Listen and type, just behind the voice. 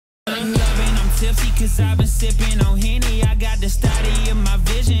tipsy cause I've been sipping on Henny. I got the study in my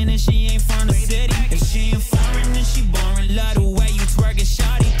vision and she ain't from the city. If she ain't foreign then she boring. Love the way you twerk it,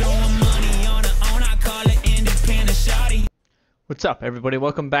 shawty. Throwing money on her own, I call it independent, shawty. What's up, everybody?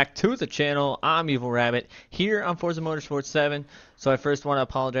 Welcome back to the channel. I'm EvlRabbit here on Forza Motorsport 7. So I first want to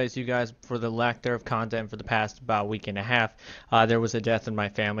apologize to you guys for the lack thereof content for the past about week and a half. There was a death in my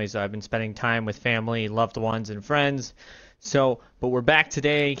family, so I've been spending time with family, loved ones, and friends. But we're back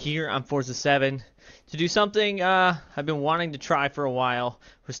today here on Forza 7 to do something I've been wanting to try for a while.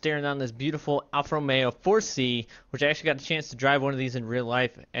 We're staring down this beautiful Alfa Romeo 4C, which I actually got a chance to drive one of these in real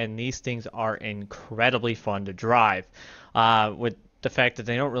life, and these things are incredibly fun to drive. With the fact that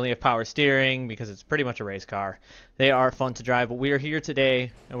they don't really have power steering because it's pretty much a race car. They are fun to drive, but we are here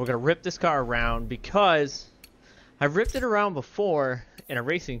today and we're going to rip this car around because I've ripped it around before in a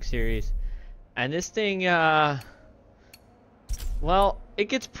racing series, and this thing, well, it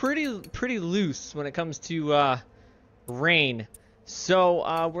gets pretty loose when it comes to rain.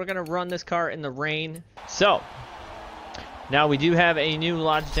 So we're going to run this car in the rain. So now we do have a new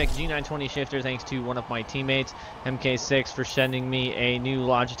Logitech G920 shifter thanks to one of my teammates, MK6, for sending me a new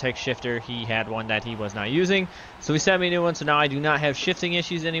Logitech shifter. He had one that he was not using, so he sent me a new one, so now I do not have shifting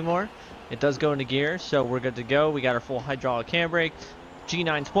issues anymore. It does go into gear, so we're good to go. We got our full hydraulic handbrake,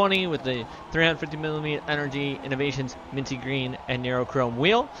 G920 with the 350mm NRG Innovations Minty Green and Narrow Chrome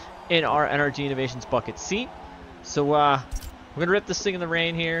wheel in our NRG Innovations bucket seat. So we're going to rip this thing in the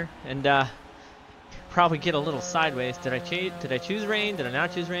rain here and probably get a little sideways. Did I choose rain? Did I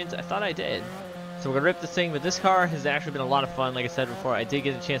not choose rain? I thought I did. So we're gonna rip this thing, but this car has actually been a lot of fun. Like I said before, I did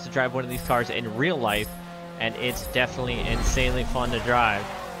get a chance to drive one of these cars in real life, and it's definitely insanely fun to drive.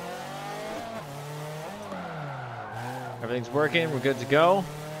 Everything's working, we're good to go.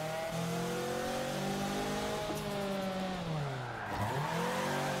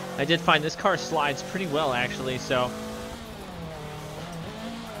 I did find this car slides pretty well actually, so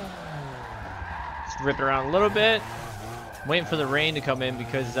rip it around a little bit. I'm waiting for the rain to come in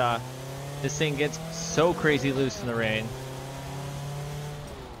because this thing gets so crazy loose in the rain.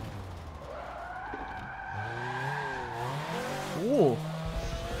 Ooh.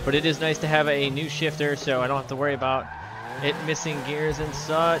 But it is nice to have a new shifter, so I don't have to worry about it missing gears and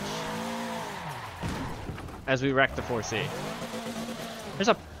such as we wreck the 4C. There's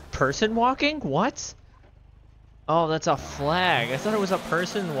a person walking? What? Oh, that's a flag. I thought it was a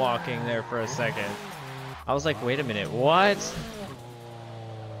person walking there for a second. I was like, wait a minute, what?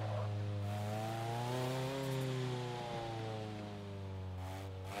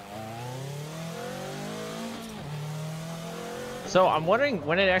 So I'm wondering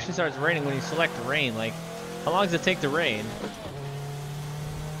when it actually starts raining, when you select rain, like, how long does it take to rain?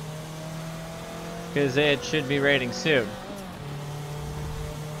 Because it should be raining soon.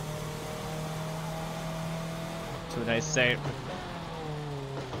 To a nice sight.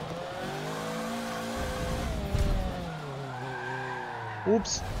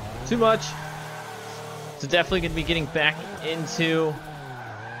 Oops, too much. So definitely gonna be getting back into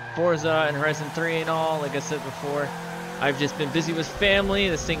Forza and Horizon 3 and all. Like I said before, I've just been busy with family.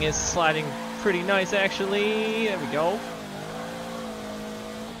 This thing is sliding pretty nice actually. There we go.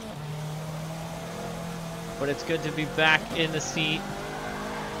 But it's good to be back in the seat.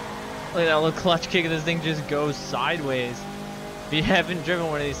 Look at that little clutch kick, and this thing just goes sideways. If you haven't driven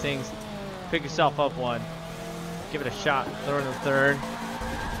one of these things, pick yourself up one. Give it a shot. Throw it in the third.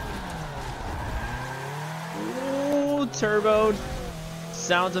 Ooh, turboed.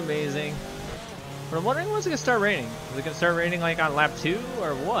 Sounds amazing. But I'm wondering when's it gonna start raining. Is it gonna start raining like on lap 2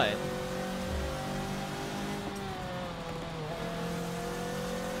 or what?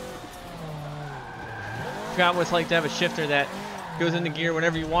 Forgot what it's like to have a shifter that goes into gear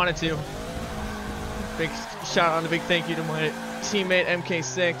whenever you want it to. Big shout out and a big thank you to my teammate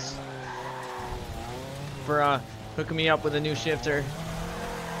MK6 for hooking me up with a new shifter.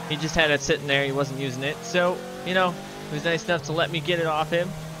 He just had it sitting there, he wasn't using it, so you know, he was nice enough to let me get it off him.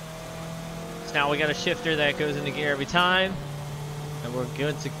 So now we got a shifter that goes into gear every time, and we're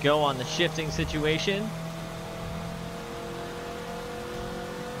good to go on the shifting situation.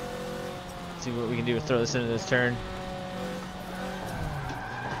 Let's see what we can do to throw this into this turn.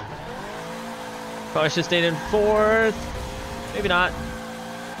 Probably should have stayed in 4th. Maybe not.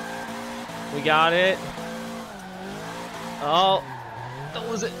 We got it. Oh, that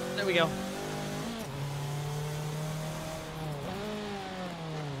was it. There we go.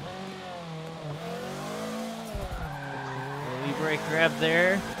 Knee brake grab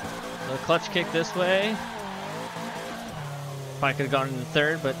there. A clutch kick this way. Probably could have gone into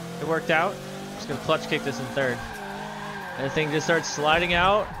 3rd, but it worked out. Just gonna clutch kick this in 3rd. And the thing just starts sliding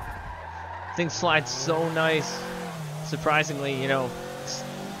out. Thing slides so nice. Surprisingly, you know,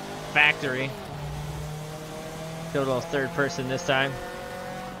 factory. Go to a little third person this time.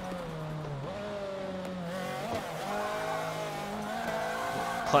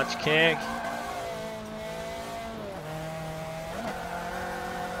 Clutch kick.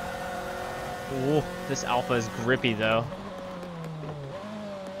 Ooh, this Alpha is grippy though.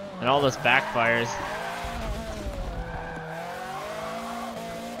 And all those backfires.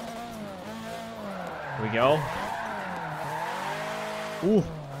 Here we go. Ooh.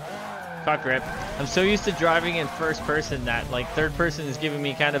 Caught grip. I'm so used to driving in first person that like third person is giving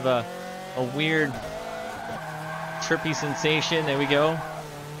me kind of a weird trippy sensation. There we go.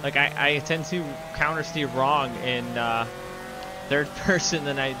 Like I tend to counter steer wrong in third person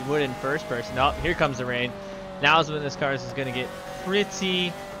than I would in first person. Oh, here comes the rain. Now is when this car is going to get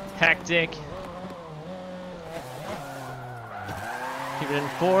pretty hectic. Keep it in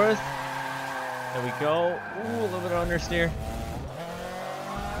fourth. There we go. Ooh, a little bit of understeer.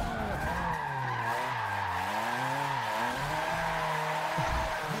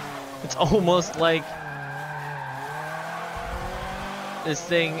 It's almost like this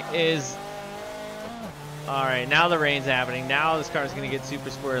thing is... Alright, now the rain's happening. Now this car's going to get super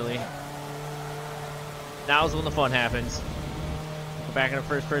squirrely. Now is when the fun happens. Go back into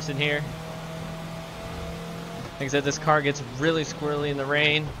first person here. Like I said, this car gets really squirrely in the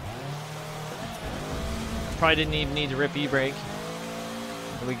rain. Probably didn't even need to rip e-brake.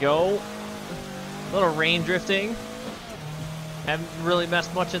 Here we go. A little rain drifting. Haven't really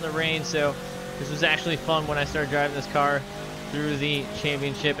messed much in the rain, so this was actually fun when I started driving this car through the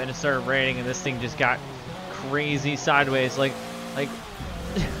championship and it started raining and this thing just got crazy sideways. Like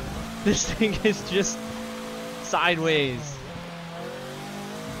this thing is just sideways.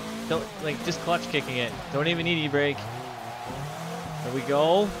 Don't just clutch kicking it. Don't even need e-brake. There we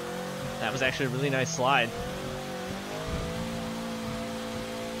go. That was actually a really nice slide.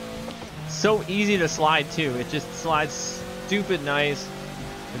 So easy to slide too. It just slides stupid nice,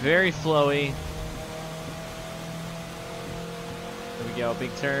 very flowy. There we go,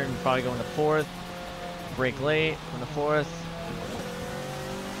 big turn, probably going to fourth. Brake late, on the fourth.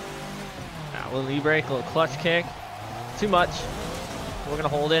 A little e-brake, a little clutch kick. Too much. We're gonna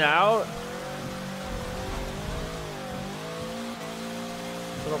hold it out.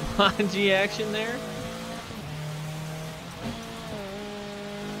 Little bungee action there.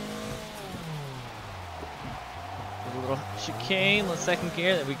 A little chicane, let's second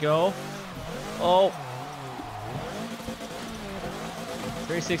gear, there we go. Oh.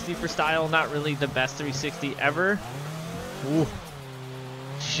 360 for style, not really the best 360 ever. Ooh.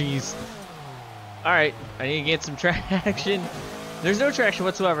 Jeez. Alright, I need to get some traction. There's no traction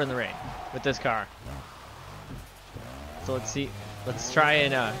whatsoever in the rain with this car. So let's see. Let's try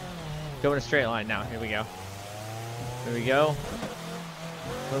and go in a straight line now. Here we go. Here we go.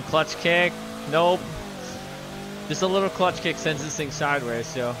 Little clutch kick. Nope. Just a little clutch kick sends this thing sideways,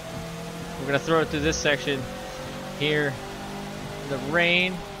 so we're gonna throw it through this section here in the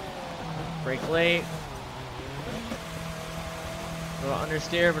rain. Brake late. A little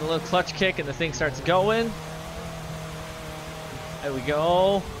understeer, but a little clutch kick, and the thing starts going. There we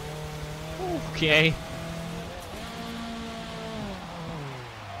go. Okay.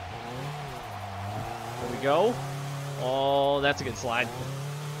 There we go. Oh, that's a good slide.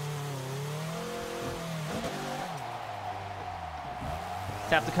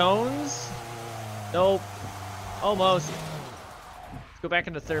 Tap the cones. Nope. Almost. Let's go back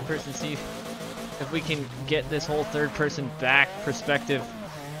into third person, see if we can get this whole third person back perspective.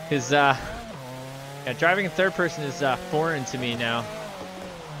 Because, yeah, driving in third person is foreign to me now.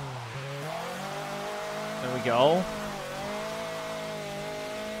 There we go.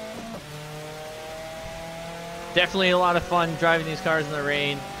 Definitely a lot of fun driving these cars in the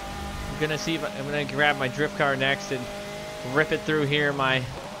rain. I'm gonna see if I'm gonna grab my drift car next and rip it through here, my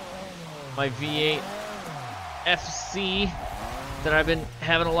V8 FC that I've been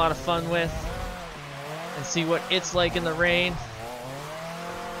having a lot of fun with, and see what it's like in the rain.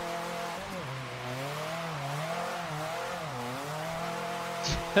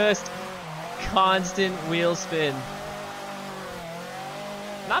 Just constant wheel spin.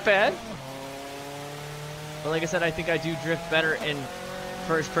 Not bad. But like I said, I think I do drift better in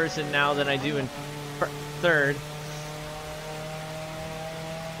first person now than I do in third.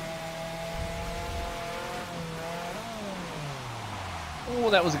 Oh,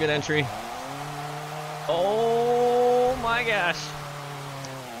 that was a good entry. Oh my gosh.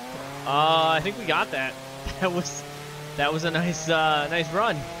 I think we got that. That was a nice nice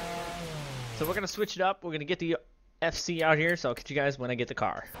run. So we're gonna switch it up. We're gonna get the FC out here, so I'll catch you guys when I get the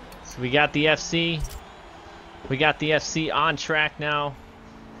car. So we got the FC. We got the FC on track now.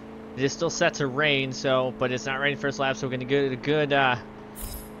 It is still set to rain, so but it's not raining first lap, so we're gonna get a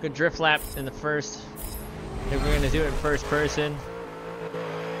good drift lap in the first. And we're gonna do it in first person.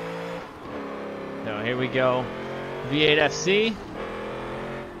 So here we go. V8 FC.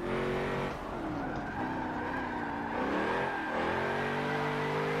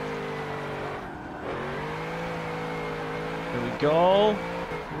 Here we go.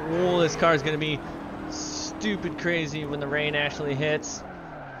 Oh, this car is gonna be stupid crazy when the rain actually hits.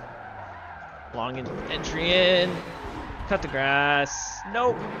 Long entry in. Cut the grass.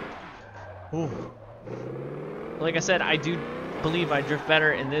 Nope. Ooh. Like I said, I do believe I drift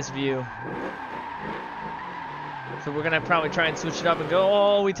better in this view. So we're gonna probably try and switch it up and go.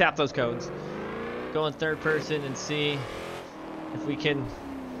 Oh, we tap those codes. Go in third person and see if we can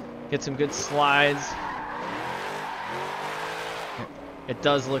get some good slides. It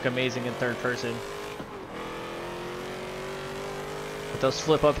does look amazing in third person. With those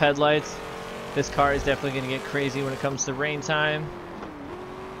flip up headlights, this car is definitely gonna get crazy when it comes to rain time.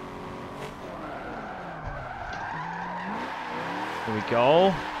 Here we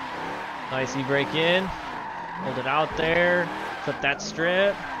go. Nice e-brake in. Hold it out there. Flip that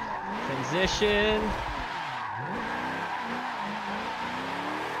strip. Transition.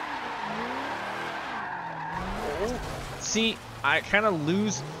 See, I kind of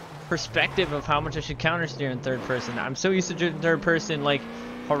lose perspective of how much I should counter steer in third person. I'm so used to driving third person like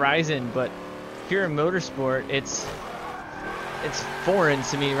Horizon, but here in motorsport, it's foreign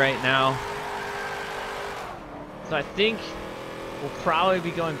to me right now. So I think we'll probably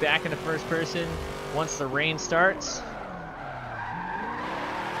be going back into first person once the rain starts.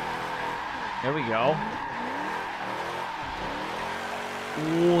 There we go.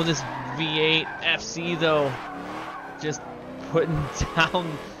 Ooh, this V8 FC though, just putting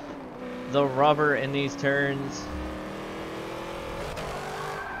down the rubber in these turns.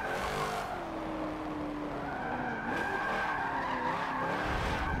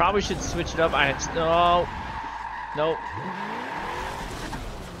 Probably should switch it up. Oh, nope.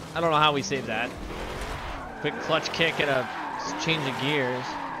 I don't know how we saved that. Quick clutch kick and a change of gears.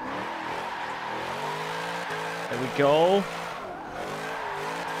 There we go.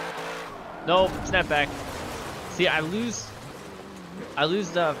 Nope, snap back. See, I lose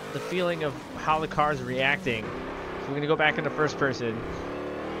the feeling of how the car is reacting. So we're gonna go back into first person.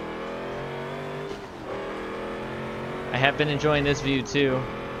 I have been enjoying this view too.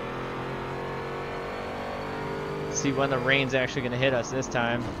 See when the rain's actually gonna hit us this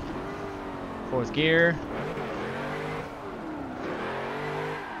time. Fourth gear.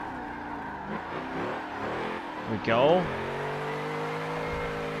 Here we go.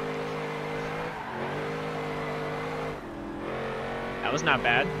 That was not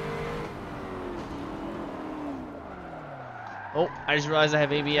bad. Oh, I just realized I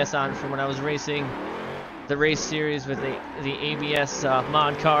have ABS on from when I was racing the race series with the ABS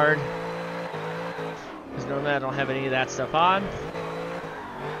mod card. Because normally I don't have any of that stuff on.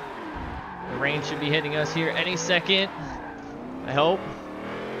 The rain should be hitting us here any second. I hope.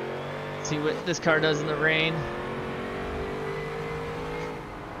 Let's see what this car does in the rain.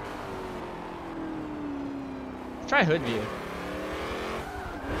 Let's try hood view.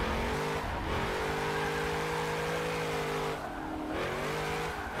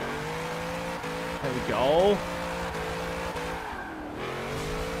 There we go.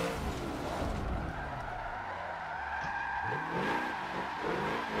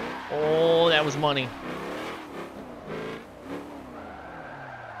 Oh, that was money.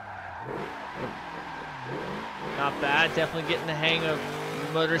 Not bad. Definitely getting the hang of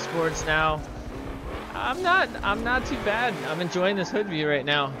motorsports now. I'm not too bad. I'm enjoying this hood view right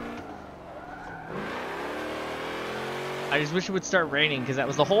now. I just wish it would start raining because that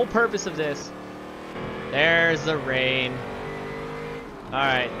was the whole purpose of this. There's the rain.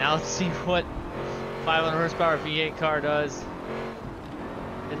 Alright, now let's see what 500 horsepower V8 car does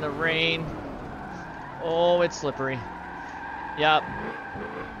in the rain. Oh, it's slippery. Yep.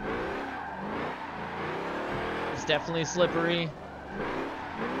 It's definitely slippery.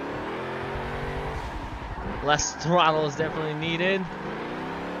 Less throttle is definitely needed.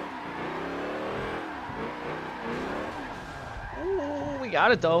 Ooh, we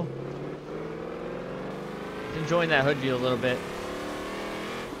got it though. Enjoying that hood view a little bit.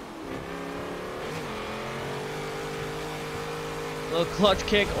 Little clutch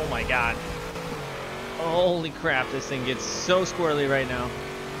kick. Oh my god. Holy crap, this thing gets so squirrely right now.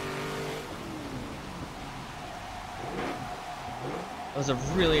 was a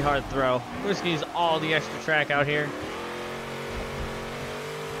really hard throw. We're just gonna use all the extra track out here.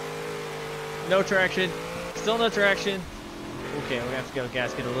 No traction. Still no traction. Okay, we're gonna have to go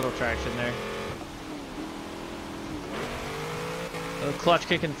gas, get a little traction there. A little clutch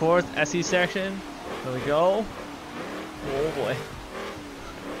kick and forth, SE section. There we go. Oh boy.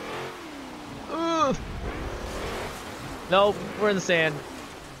 Ooh. Nope, we're in the sand.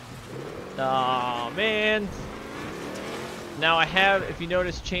 Oh man. Now I have, if you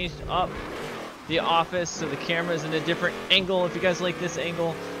notice, changed up the office so the camera is in a different angle. If you guys like this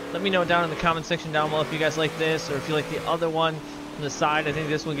angle, let me know down in the comment section down below if you guys like this or if you like the other one from the side. I think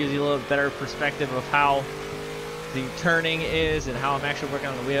this one gives you a little better perspective of how the turning is and how I'm actually working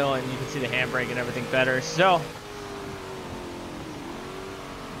on the wheel, and you can see the handbrake and everything better. So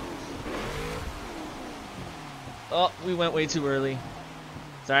oh, we went way too early.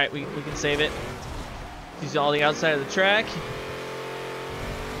 It's alright, we can save it. Use all the outside of the track.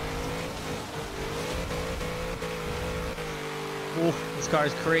 Ooh, this car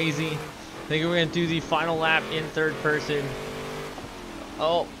is crazy. I think we're gonna do the final lap in third person.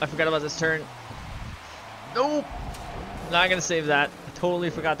 Oh, I forgot about this turn. Nope. Not gonna save that. I totally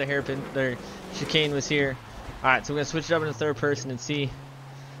forgot the hairpin, the chicane was here. Alright, so we're gonna switch it up into third person and see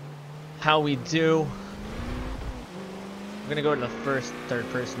how we do. I'm gonna go to the first third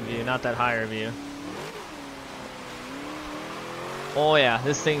person view, not that higher view. Oh yeah,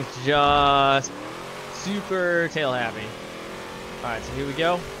 this thing's just super tail happy. Alright, so here we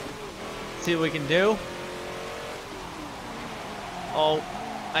go. See what we can do. Oh,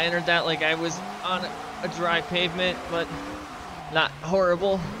 I entered that like I was on a dry pavement, but not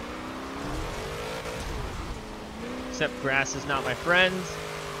horrible. Except grass is not my friend.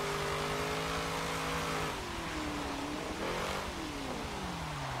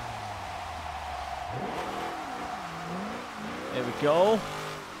 There we go.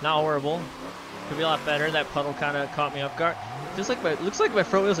 Not horrible. Could be a lot better. That puddle kind of caught me off guard. Just like looks like my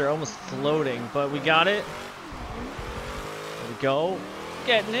front wheels are almost floating, but we got it. There we go.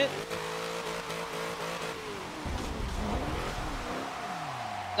 Getting it.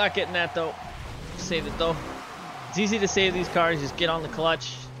 Not getting that though. Save it though. It's easy to save these cars. Just get on the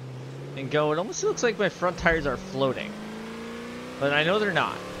clutch and go. It almost looks like my front tires are floating, but I know they're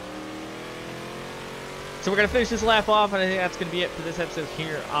not. So we're going to finish this lap off, and I think that's going to be it for this episode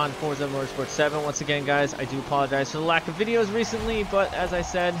here on Forza Motorsport 7. Once again, guys, I do apologize for the lack of videos recently, but as I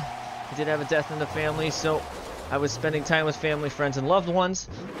said, I did have a death in the family, so I was spending time with family, friends, and loved ones.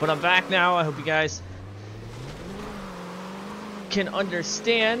 But I'm back now. I hope you guys can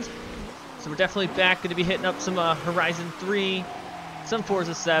understand. So we're definitely back, going to be hitting up some Horizon 3, some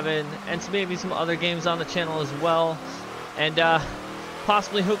Forza 7, and maybe some other games on the channel as well. And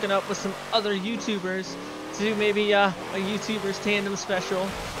possibly hooking up with some other YouTubers to do maybe a YouTubers tandem special.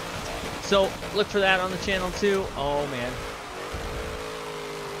 So look for that on the channel too. Oh man,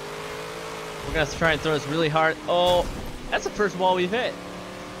 we're gonna try and throw this really hard. Oh, that's the first wall we've hit.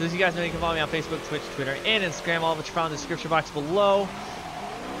 So as you guys know, you can follow me on Facebook, Twitch, Twitter, and Instagram, all of which are found in the description box below.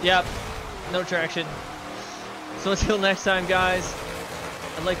 Yep, no traction. So until next time, guys,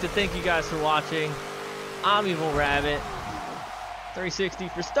 I'd like to thank you guys for watching. I'm EvlRabbit. 360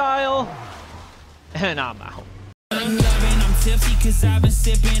 for style, and I'm out. I'm tipsy cause I've been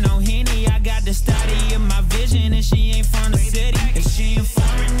sipping on Henny. I got the study